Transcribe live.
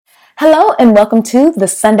Hello and welcome to the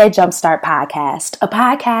Sunday Jumpstart Podcast, a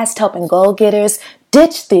podcast helping goal-getters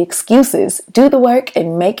ditch the excuses, do the work,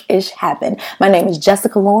 and make ish happen. My name is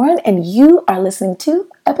Jessica Lauren, and you are listening to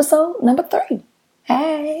episode number 3.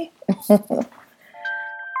 Hey!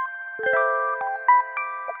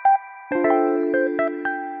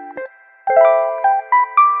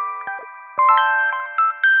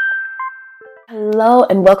 Hello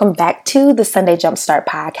and welcome back to the Sunday Jumpstart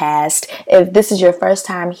Podcast. If this is your first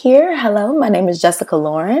time here, hello, my name is Jessica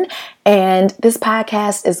Lauren, and this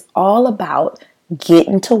podcast is all about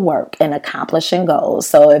getting to work and accomplishing goals.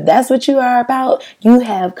 So if that's what you are about, you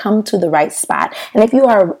have come to the right spot. And if you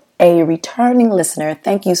are a returning listener,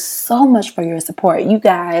 thank you so much for your support. You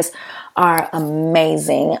guys are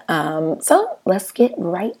amazing. So let's get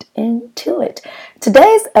right into it.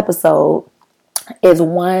 Today's episode is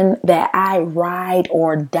one that I ride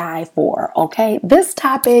or die for, okay? This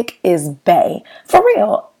topic is bae. For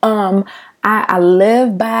real. I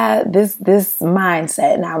live by this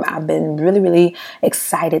mindset, and I've been really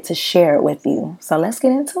excited to share it with you. So let's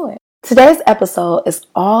get into it. Today's episode is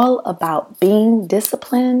all about being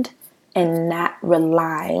disciplined and not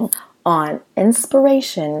relying on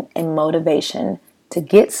inspiration and motivation to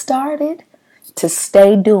get started, to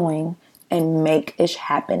stay doing, and make it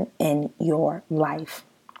happen in your life.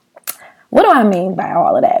 What do I mean by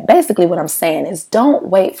all of that? Basically, what I'm saying is don't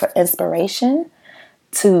wait for inspiration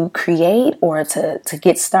to create or to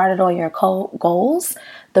get started on your goals.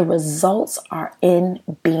 The results are in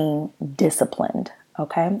being disciplined,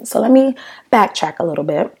 okay? So let me backtrack a little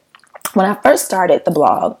bit. When I first started the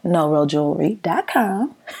blog,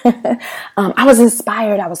 NoRealJewelry.com, I was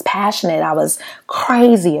inspired, I was passionate, I was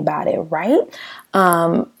crazy about it, right?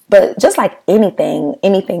 But just like anything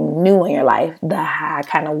new in your life, the high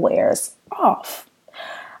kind of wears off.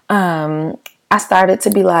 I started to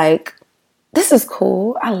be like, this is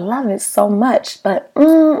cool. I love it so much. But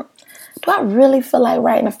do I really feel like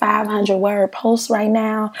writing a 500-word post right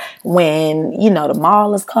now when, the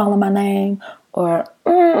mall is calling my name? Or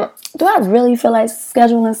do I really feel like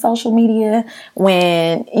scheduling social media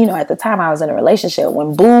when, at the time I was in a relationship,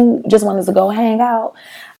 when boo just wanted to go hang out?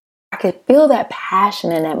 I could feel that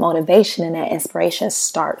passion and that motivation and that inspiration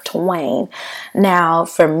start to wane. Now,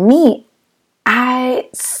 for me, I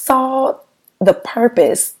saw the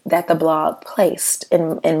purpose that the blog placed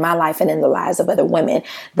in my life and in the lives of other women.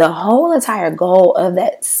 The whole entire goal of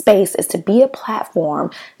that space is to be a platform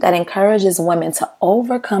that encourages women to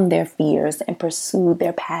overcome their fears and pursue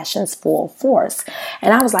their passions full force.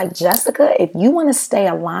 And I was like, Jessica, if you want to stay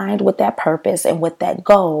aligned with that purpose and with that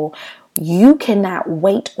goal, you cannot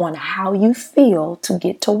wait on how you feel to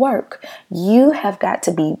get to work. You have got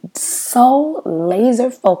to be so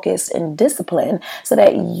laser focused and disciplined so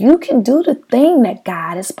that you can do the thing that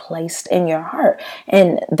God has placed in your heart.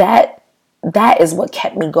 And that is what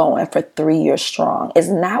kept me going for 3 years strong, is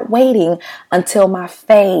not waiting until my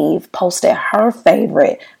fave posted her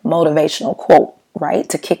favorite motivational quote, right,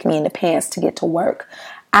 to kick me in the pants to get to work.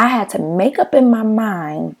 I had to make up in my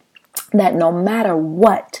mind that no matter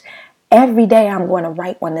what, every day I'm going to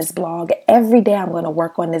write on this blog. Every day I'm going to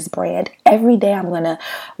work on this brand. Every day I'm going to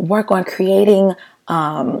work on creating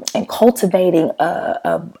and cultivating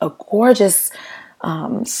a gorgeous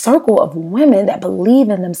circle of women that believe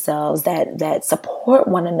in themselves, that support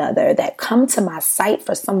one another, that come to my site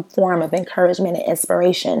for some form of encouragement and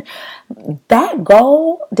inspiration. That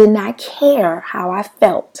goal did not care how I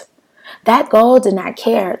felt. That goal did not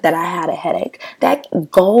care that I had a headache.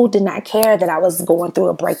 That goal did not care that I was going through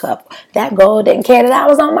a breakup. That goal didn't care that I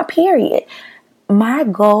was on my period. My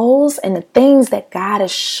goals and the things that God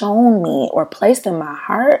has shown me or placed in my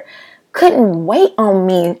heart couldn't wait on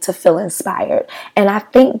me to feel inspired. And I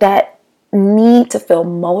think that need to feel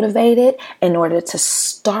motivated in order to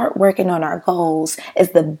start working on our goals is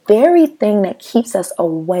the very thing that keeps us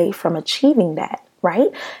away from achieving that. Right?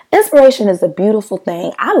 Inspiration is a beautiful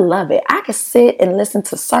thing. I love it. I could sit and listen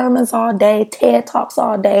to sermons all day, TED Talks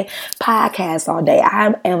all day, podcasts all day.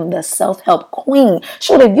 I am the self-help queen.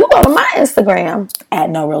 Sure, if you go to my Instagram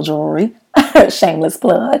at NoRealJewelry, shameless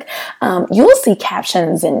plug, you'll see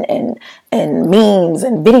captions and memes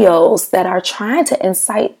and videos that are trying to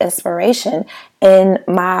incite inspiration in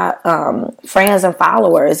my friends and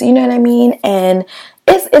followers. You know what I mean? And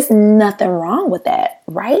it's nothing wrong with that,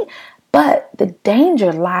 right? But the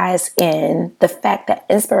danger lies in the fact that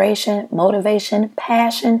inspiration, motivation,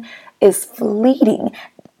 passion is fleeting.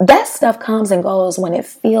 That stuff comes and goes when it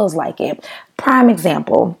feels like it. Prime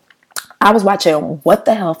example, I was watching What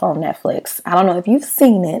the Health on Netflix. I don't know if you've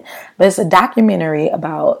seen it, but it's a documentary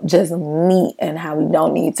about just meat and how we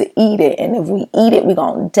don't need to eat it. And if we eat it, we're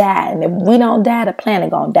going to die. And if we don't die, the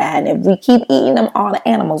planet going to die. And if we keep eating them, all the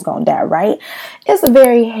animals going to die, right? It's a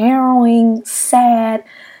very harrowing, sad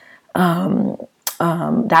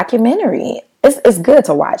documentary. It's good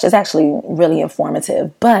to watch. It's actually really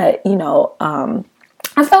informative. But,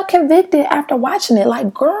 I felt convicted after watching it.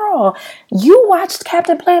 Like, girl, you watched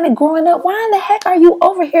Captain Planet growing up. Why in the heck are you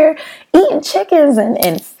over here eating chickens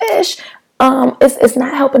and fish? It's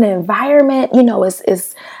not helping the environment.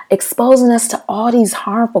 It's exposing us to all these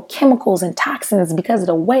harmful chemicals and toxins because of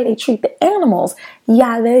the way they treat the animals.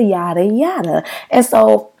 Yada, yada, yada. And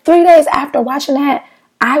so 3 days after watching that,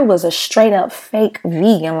 I was a straight up fake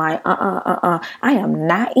vegan. Like, I am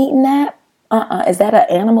not eating that. Is that an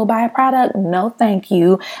animal byproduct? No, thank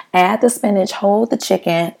you. Add the spinach, hold the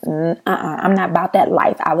chicken. I'm not about that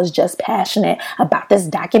life. I was just passionate about this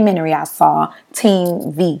documentary I saw,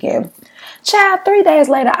 Team Vegan. Child, 3 days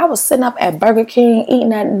later, I was sitting up at Burger King eating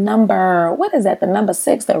that the number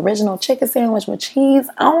 6, the original chicken sandwich with cheese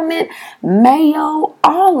on it, mayo,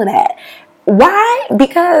 all of that. Why?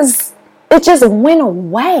 Because it just went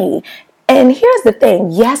away. And here's the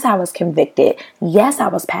thing. Yes, I was convicted. Yes, I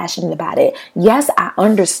was passionate about it. Yes, I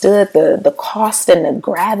understood the cost and the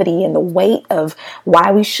gravity and the weight of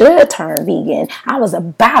why we should turn vegan. I was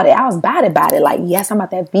about it. About it. Like, yes, I'm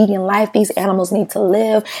about that vegan life. These animals need to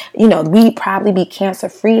live. We'd probably be cancer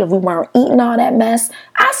free if we weren't eating all that mess.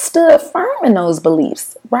 I stood firm in those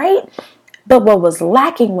beliefs, right? But what was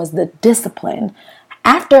lacking was the discipline.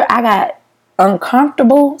 After I got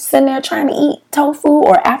uncomfortable sitting there trying to eat tofu,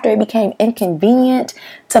 or after it became inconvenient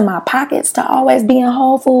to my pockets to always be in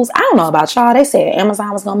Whole Foods. I don't know about y'all. They said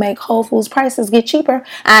Amazon was going to make Whole Foods prices get cheaper.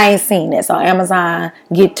 I ain't seen it. So Amazon,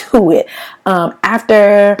 get to it.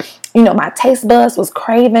 After, my taste buds was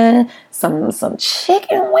craving some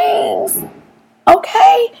chicken wings.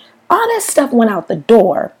 Okay. All that stuff went out the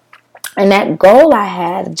door. And that goal I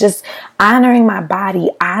had, just honoring my body,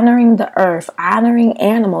 honoring the earth, honoring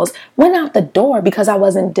animals, went out the door because I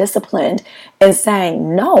wasn't disciplined and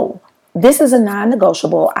saying, no, this is a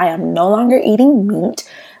non-negotiable. I am no longer eating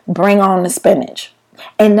meat. Bring on the spinach.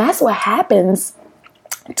 And that's what happens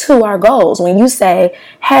to our goals. When you say,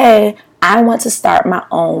 hey, I want to start my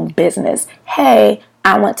own business. Hey,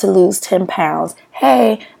 I want to lose 10 pounds.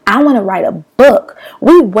 Hey, I want to write a book.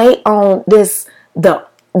 We wait on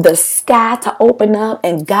the sky to open up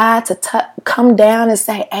and God to come down and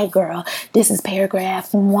say, hey girl, this is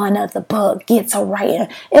paragraph 1 of the book, get to writing.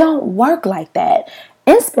 It don't work like that.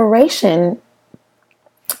 Inspiration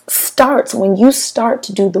starts when you start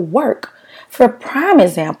to do the work. For prime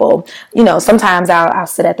example, sometimes I'll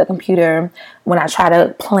sit at the computer when I try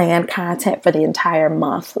to plan content for the entire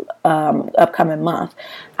month, upcoming month.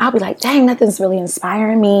 I'll be like, dang, nothing's really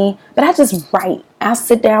inspiring me. But I just write. I'll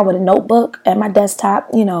sit down with a notebook at my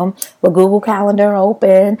desktop, with Google Calendar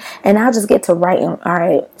open, and I'll just get to writing. All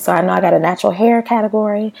right, so I know I got a natural hair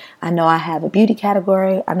category. I know I have a beauty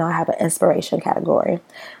category. I know I have an inspiration category.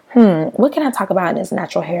 What can I talk about in this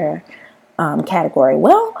natural hair category?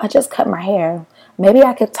 Well, I just cut my hair. Maybe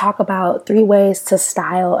I could talk about 3 ways to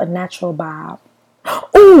style a natural bob.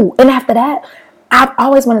 Ooh, and after that, I've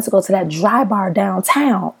always wanted to go to that dry bar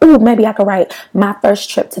downtown. Ooh, maybe I could write my first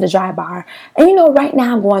trip to the dry bar. And right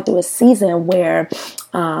now I'm going through a season where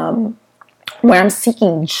I'm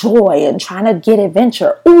seeking joy and trying to get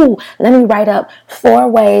adventure. Ooh, let me write up 4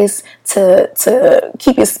 ways to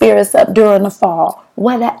keep your spirits up during the fall.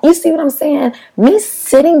 You see what I'm saying? Me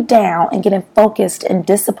sitting down and getting focused and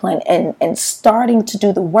disciplined and starting to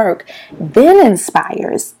do the work then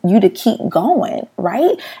inspires you to keep going,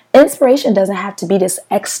 right? Inspiration doesn't have to be this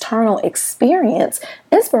external experience.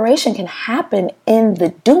 Inspiration can happen in the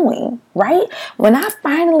doing, right? When I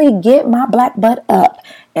finally get my black butt up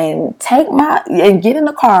and get in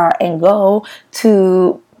the car and go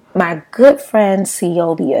to my good friend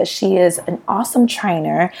Ceobia. She is an awesome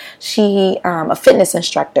trainer. She a fitness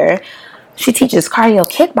instructor. She teaches cardio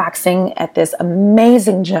kickboxing at this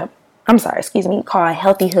amazing gym. Called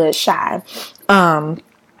Healthy Hood Shy.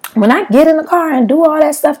 When I get in the car and do all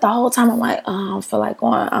that stuff, the whole time I'm like, oh, I don't feel like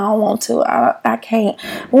going. I don't want to. I can't.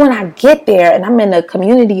 But when I get there and I'm in a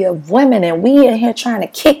community of women and we in here trying to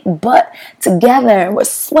kick butt together and we're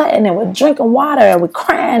sweating and we're drinking water and we're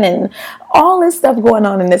crying and all this stuff going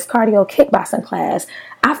on in this cardio kickboxing class,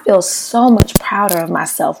 I feel so much prouder of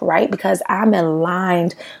myself, right? Because I'm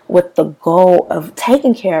aligned with the goal of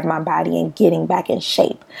taking care of my body and getting back in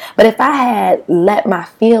shape. But if I had let my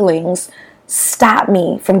feelings stop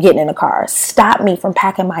me from getting in the car, stop me from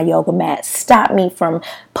packing my yoga mat, stop me from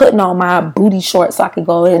putting on my booty shorts so I could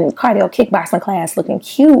go in cardio kickboxing class looking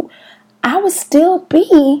cute, I would still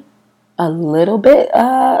be a little bit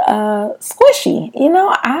squishy.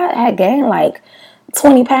 I had gained like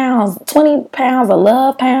 20 pounds of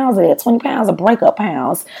love pounds and 20 pounds of breakup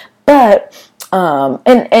pounds. But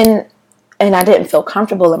and I didn't feel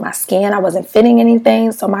comfortable in my skin. I wasn't fitting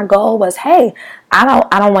anything. So my goal was, hey, I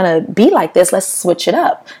don't want to be like this. Let's switch it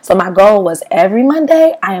up. So my goal was every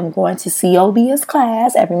Monday, I am going to Cobia's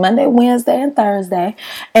class every Monday, Wednesday, and Thursday.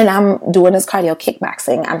 And I'm doing this cardio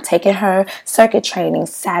kickboxing. I'm taking her circuit training.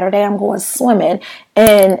 Saturday, I'm going swimming.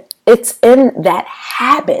 And it's in that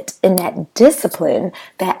habit, in that discipline,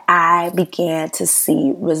 that I began to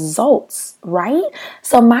see results, right?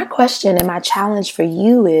 So my question and my challenge for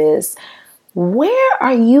you is, where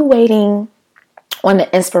are you waiting on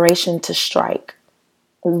the inspiration to strike?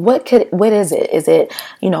 What is it? Is it,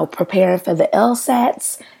 preparing for the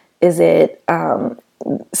LSATs? Is it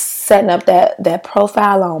setting up that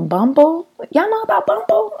profile on Bumble? Y'all know about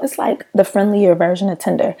Bumble? It's like the friendlier version of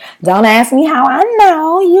Tinder. Don't ask me how I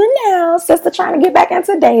know. Sister trying to get back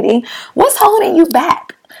into dating. What's holding you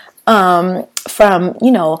back from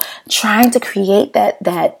trying to create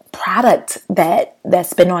that product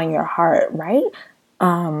that's been on your heart, right?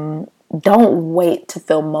 Don't wait to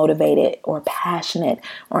feel motivated or passionate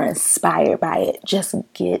or inspired by it. Just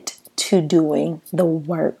get to doing the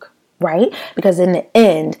work, right? Because in the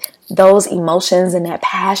end, those emotions and that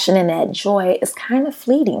passion and that joy is kind of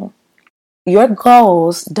fleeting. Your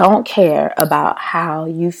goals don't care about how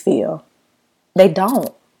you feel. They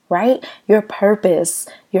don't, right? Your purpose,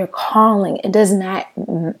 your calling, it does not,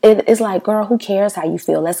 it's like, girl, who cares how you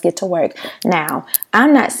feel? Let's get to work. Now,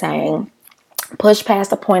 I'm not saying push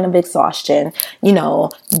past the point of exhaustion,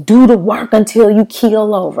 do the work until you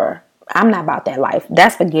keel over. I'm not about that life.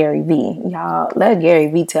 That's for Gary Vee. Y'all, let Gary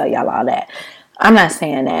Vee tell y'all all that. I'm not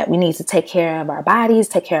saying that. We need to take care of our bodies,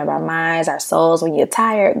 take care of our minds, our souls. When you're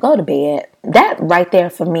tired, go to bed. That right there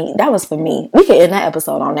for me, that was for me. We could end that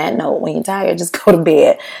episode on that note. When you're tired, just go to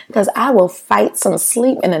bed. Because I will fight some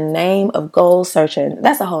sleep in the name of goal searching.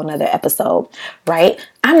 That's a whole nother episode, right?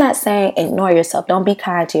 I'm not saying ignore yourself. Don't be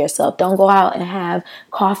kind to yourself. Don't go out and have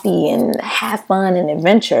coffee and have fun and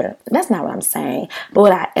adventure. That's not what I'm saying. But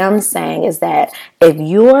what I am saying is that if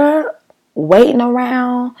you're waiting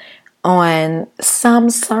around on some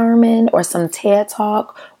sermon or some TED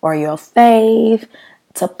Talk or your fave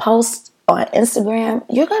to post on Instagram,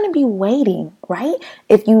 you're going to be waiting, right?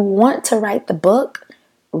 If you want to write the book,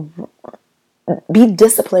 be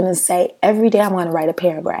disciplined and say, every day I'm going to write a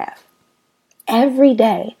paragraph. Every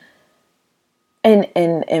day. And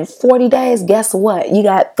in 40 days, guess what? You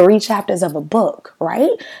got 3 chapters of a book, right?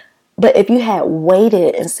 But if you had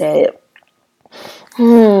waited and said,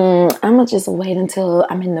 I'm going to just wait until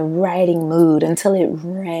I'm in the writing mood, until it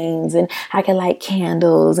rains and I can light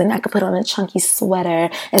candles and I can put on a chunky sweater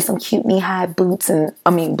and some cute knee-high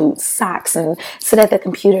socks and sit at the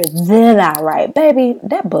computer, then I'll write. Baby,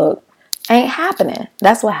 that book ain't happening.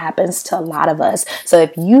 That's what happens to a lot of us. So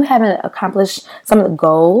if you haven't accomplished some of the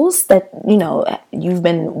goals that, you've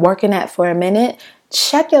been working at for a minute,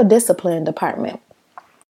 check your discipline department.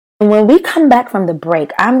 When we come back from the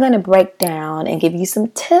break, I'm going to break down and give you some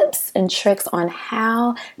tips and tricks on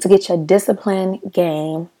how to get your discipline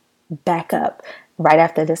game back up right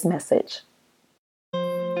after this message.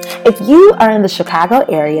 If you are in the Chicago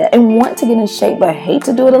area and want to get in shape but hate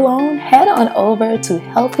to do it alone, head on over to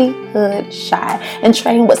Healthy Hood Shy and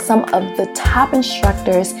train with some of the top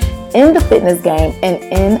instructors in the fitness game and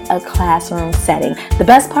in a classroom setting. The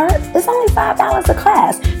best part is only $5 a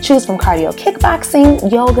class. Choose from cardio kickboxing,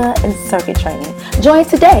 yoga, and circuit training. Join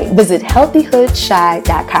today. Visit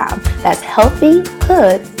healthyhoodshy.com. That's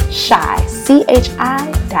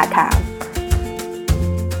healthyhoodshy.com.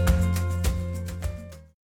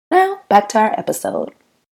 Now, back to our episode.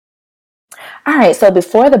 All right, so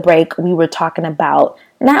before the break, we were talking about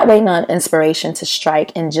not waiting on inspiration to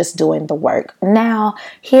strike and just doing the work. Now,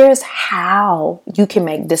 here's how you can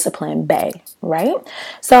make discipline bay, right?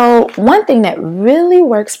 So one thing that really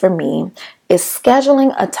works for me is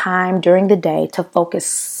scheduling a time during the day to focus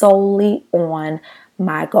solely on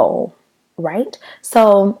my goal, right?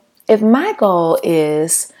 So if my goal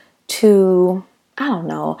is to,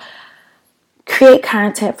 create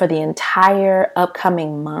content for the entire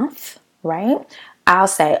upcoming month, right? I'll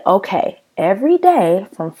say, okay, every day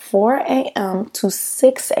from 4 a.m. to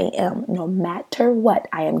 6 a.m., no matter what,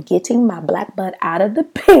 I am getting my black butt out of the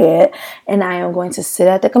bed and I am going to sit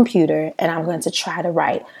at the computer and I'm going to try to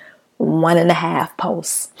write 1.5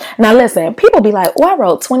 posts. Now listen, people be like, oh, I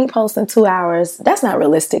wrote 20 posts in 2 hours. That's not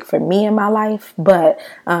realistic for me in my life, but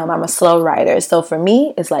I'm a slow writer. So for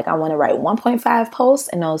me, it's like I want to write 1.5 posts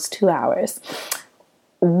in those 2 hours.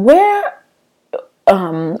 Where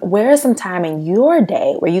is some time in your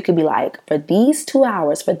day where you could be like, for these 2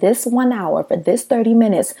 hours, for this 1 hour, for this 30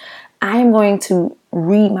 minutes, I am going to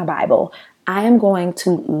read my Bible. I am going to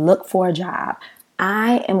look for a job.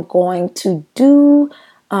 I am going to do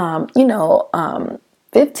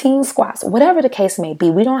 15 squats, whatever the case may be.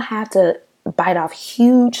 We don't have to bite off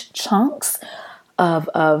huge chunks of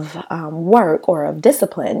work or of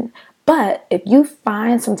discipline. But if you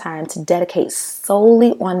find some time to dedicate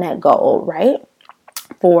solely on that goal, right?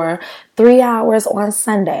 For 3 hours on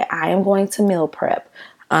Sunday, I am going to meal prep.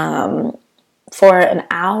 For an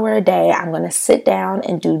hour a day, I'm going to sit down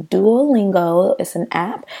and do Duolingo. It's an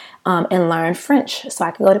app, and learn French so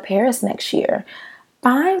I can go to Paris next year.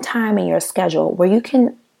 Find time in your schedule where you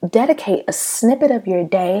can dedicate a snippet of your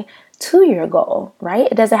day to your goal, right?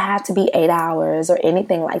 It doesn't have to be 8 hours or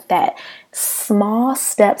anything like that. Small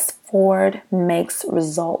steps forward makes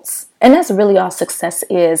results. And that's really all success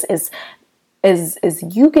is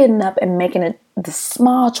you getting up and making the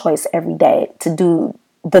small choice every day to do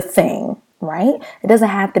the thing, right? It doesn't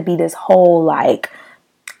have to be this whole like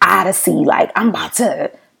odyssey, like I'm about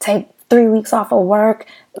to take 3 weeks off of work,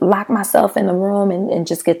 lock myself in the room and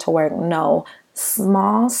just get to work. No,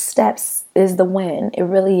 small steps is the win. It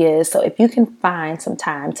really is. So if you can find some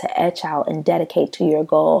time to etch out and dedicate to your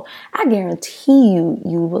goal, I guarantee you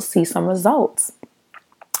will see some results.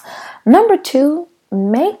 Number 2,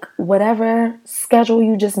 make whatever schedule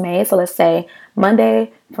you just made. So let's say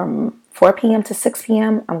Monday from 4 p.m. to 6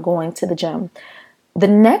 p.m., I'm going to the gym. The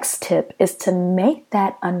next tip is to make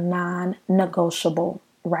that a non-negotiable,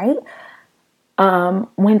 right?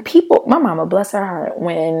 When people, my mama, bless her heart,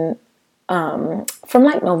 when from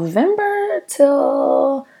like November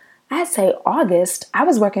till I'd say August, I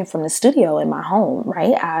was working from the studio in my home,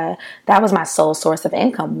 right? That was my sole source of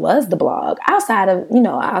income, was the blog. Outside of,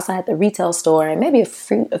 outside the retail store and maybe a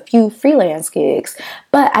few freelance gigs,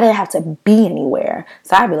 but I didn't have to be anywhere.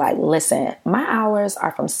 So I'd be like, listen, my hours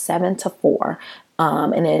are from 7 to 4.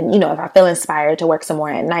 And then, if I feel inspired to work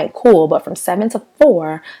somewhere at night, cool. But from 7 to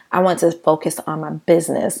 4, I want to focus on my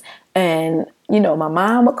business. And, my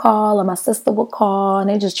mom would call or my sister would call and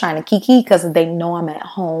they're just trying to kiki because they know I'm at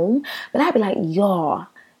home. But I'd be like, y'all,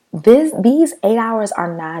 these 8 hours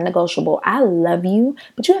are non-negotiable. I love you,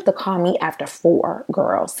 but you have to call me after 4,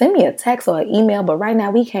 girl. Send me a text or an email. But right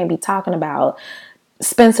now we can't be talking about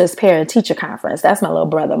Spencer's Parent Teacher Conference. That's my little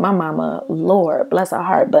brother. My mama, Lord, bless her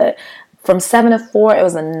heart. But from 7 to 4, it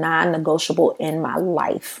was a non-negotiable in my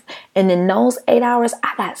life. And in those 8 hours,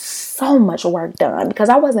 I got so much work done because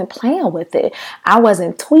I wasn't playing with it. I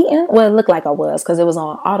wasn't tweeting. Well, it looked like I was because it was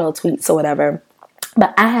on auto tweets or whatever.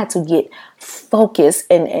 But I had to get focused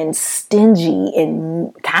and stingy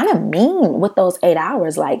and kind of mean with those 8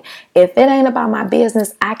 hours. Like, if it ain't about my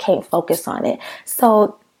business, I can't focus on it.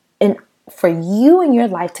 So, for you in your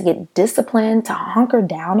life to get disciplined, to hunker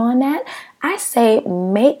down on that, I say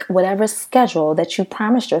make whatever schedule that you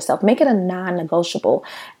promised yourself, make it a non-negotiable.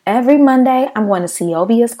 Every Monday, I'm going to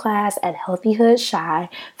Sylvia's class at Healthy Hood Shy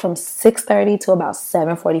from 6:30 to about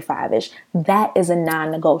 7:45-ish. That is a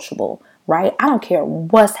non-negotiable, right? I don't care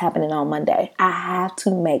what's happening on Monday. I have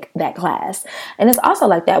to make that class. And it's also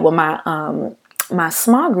like that with my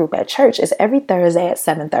small group at church. Is every Thursday at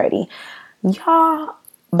 7:30. Y'all,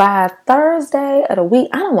 by Thursday of the week,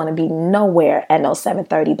 I don't want to be nowhere at no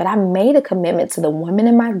 7:30, but I made a commitment to the women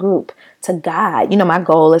in my group, to God. My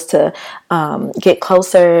goal is to get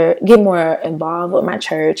closer, get more involved with my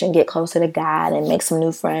church and get closer to God and make some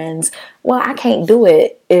new friends. Well, I can't do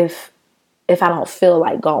it if I don't feel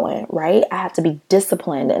like going, right? I have to be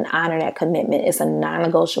disciplined and honor that commitment. It's a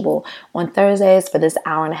non-negotiable. On Thursdays, for this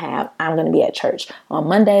hour and a half, I'm going to be at church. On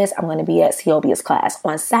Mondays, I'm going to be at Sylvia's class.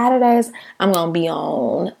 On Saturdays, I'm going to be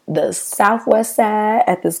on the southwest side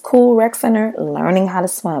at this cool rec center learning how to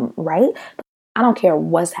swim, right? I don't care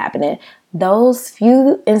what's happening. Those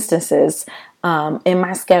few instances in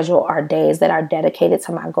my schedule are days that are dedicated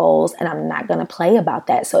to my goals, and I'm not going to play about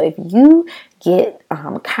that. So if you get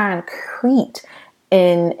concrete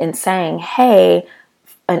in saying, hey,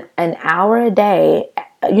 an hour a day,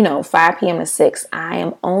 5 p.m. to 6, I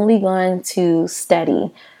am only going to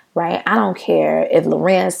study, right? I don't care if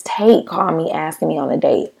Lorenz Tate called me asking me on a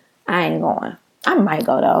date. I ain't going. I might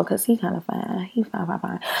go though, because he kind of fine. He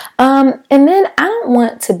fine. And then I don't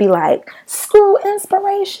want to be like, screw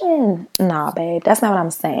inspiration. Nah, babe, that's not what I'm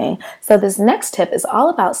saying. So this next tip is all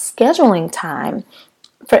about scheduling time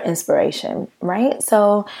for inspiration, right?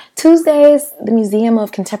 So Tuesdays, the Museum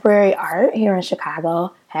of Contemporary Art here in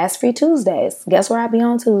Chicago has free Tuesdays. Guess where I be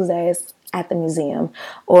on Tuesdays? At the museum.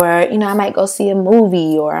 Or, I might go see a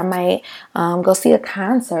movie, or I might go see a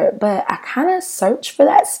concert, but I kind of search for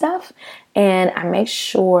that stuff, and I make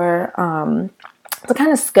sure to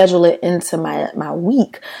kind of schedule it into my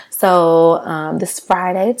week. So this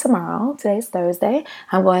Friday, tomorrow, today's Thursday,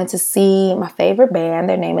 I'm going to see my favorite band.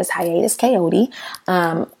 Their name is Hiatus Coyote.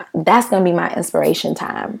 That's going to be my inspiration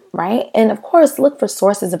time, right? And of course, look for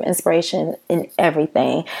sources of inspiration in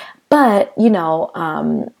everything. But,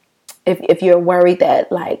 if you're worried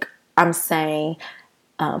that, like I'm saying,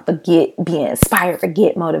 forget being inspired,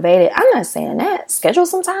 forget motivated, I'm not saying that. Schedule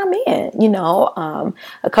some time in.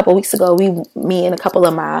 A couple weeks ago, me and a couple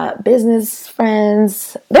of my business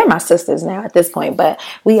friends, they're my sisters now at this point, but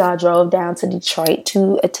we all drove down to Detroit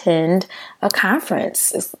to attend a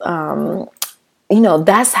conference.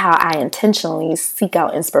 That's how I intentionally seek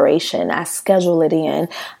out inspiration. I schedule it in.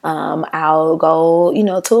 I'll go,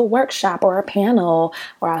 to a workshop or a panel,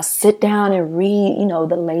 or I'll sit down and read,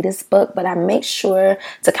 the latest book. But I make sure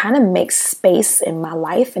to kind of make space in my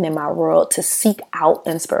life and in my world to seek out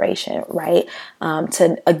inspiration, right?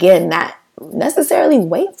 To, again, not necessarily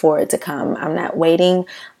wait for it to come. I'm not waiting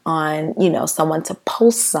on, someone to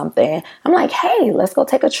post something. I'm like, hey, let's go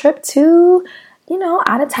take a trip to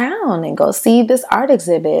out of town and go see this art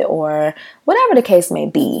exhibit, or whatever the case may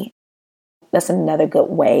be. That's another good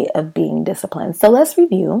way of being disciplined. So let's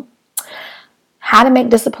review how to make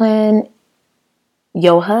discipline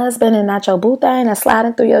your husband and not your boo thing that's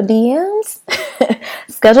sliding through your DMs.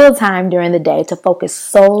 Schedule a time during the day to focus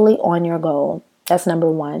solely on your goal. That's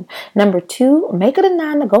number one. Number two, make it a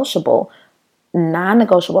non-negotiable.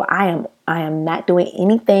 I am not doing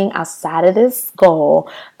anything outside of this goal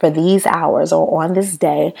for these hours or on this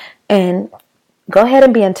day. And go ahead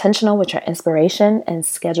and be intentional with your inspiration and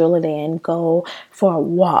schedule it in. Go for a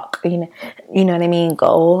walk. You know what I mean?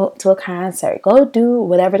 Go to a concert. Go do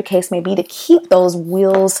whatever the case may be to keep those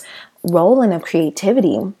wheels rolling of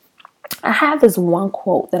creativity. I have this one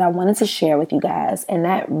quote that I wanted to share with you guys, and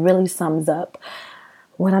that really sums up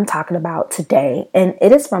what I'm talking about today. And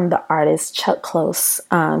it is from the artist Chuck Close.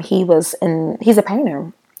 He's a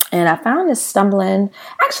painter. And I found this stumbling,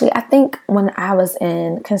 actually, I think when I was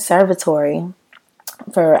in conservatory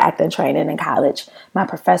for acting training in college, my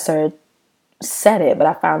professor said it, but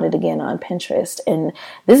I found it again on Pinterest. And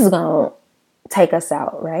this is going to take us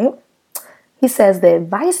out, right? He says, the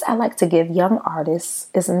advice I like to give young artists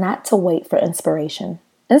is not to wait for inspiration.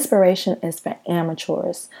 Inspiration is for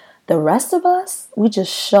amateurs. The rest of us, we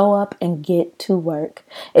just show up and get to work.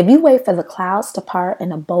 If you wait for the clouds to part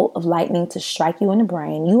and a bolt of lightning to strike you in the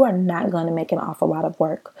brain, you are not going to make an awful lot of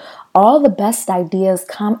work. All the best ideas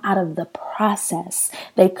come out of the process.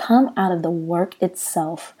 They come out of the work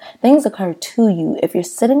itself. Things occur to you. If you're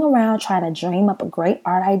sitting around trying to dream up a great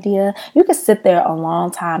art idea, you can sit there a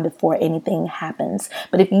long time before anything happens.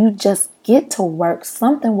 But if you just get to work,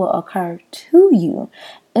 something will occur to you.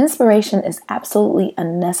 Inspiration is absolutely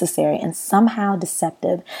unnecessary and somehow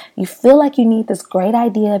deceptive. You feel like you need this great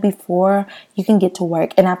idea before you can get to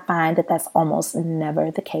work, and I find that that's almost never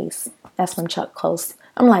the case. That's from Chuck Close.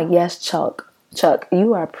 I'm like, yes, Chuck,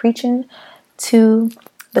 you are preaching to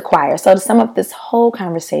the choir. So to sum up this whole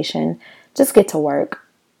conversation, just get to work.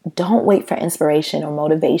 Don't wait for inspiration or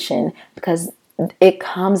motivation, because it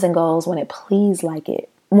comes and goes when it pleases.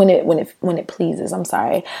 When it pleases, I'm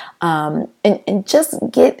sorry. And just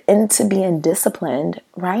get into being disciplined,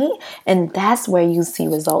 right? And that's where you see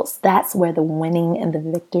results. That's where the winning and the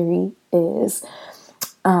victory is.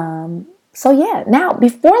 So yeah, now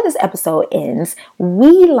before this episode ends,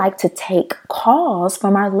 we like to take calls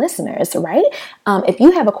from our listeners, right? If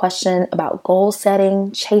you have a question about goal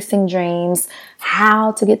setting, chasing dreams,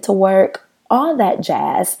 how to get to work, all that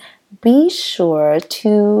jazz, be sure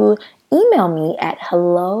to email me at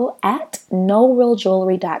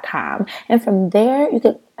hello@norealjewelry.com. And from there,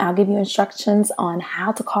 I'll give you instructions on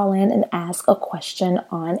how to call in and ask a question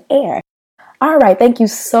on air. All right. Thank you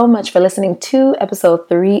so much for listening to episode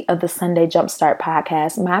 3 of the Sunday Jumpstart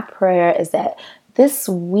podcast. My prayer is that this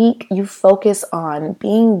week you focus on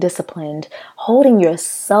being disciplined, holding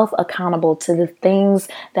yourself accountable to the things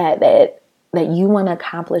that you want to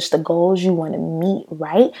accomplish, the goals you want to meet,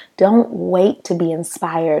 right? Don't wait to be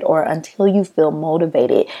inspired or until you feel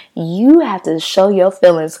motivated. You have to show your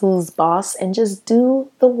feelings who's boss and just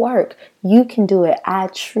do the work. You can do it. I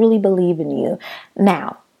truly believe in you.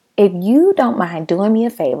 Now, if you don't mind doing me a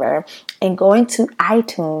favor and going to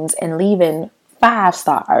iTunes and leaving 5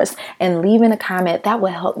 stars and leaving a comment. That will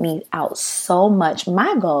help me out so much.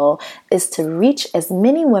 My goal is to reach as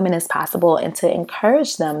many women as possible and to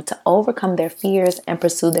encourage them to overcome their fears and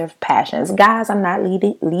pursue their passions. Guys, I'm not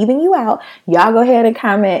leaving you out. Y'all go ahead and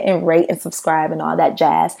comment and rate and subscribe and all that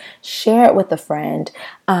jazz. Share it with a friend.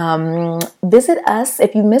 Visit us.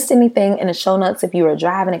 If you missed anything in the show notes, if you were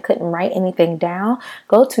driving and couldn't write anything down,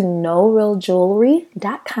 go to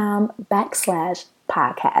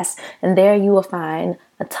norealjewelry.com/podcast. And there you will find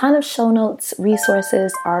a ton of show notes,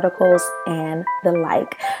 resources, articles, and the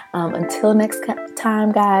like. Until next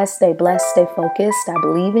time, guys, stay blessed, stay focused. I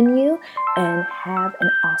believe in you, and have an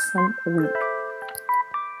awesome week.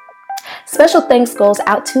 Special thanks goes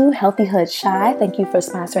out to Healthy Hood Shy. Thank you for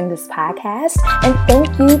sponsoring this podcast. And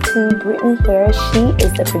thank you to Brittany Harris. She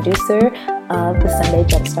is the producer of the Sunday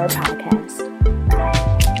Jumpstart podcast.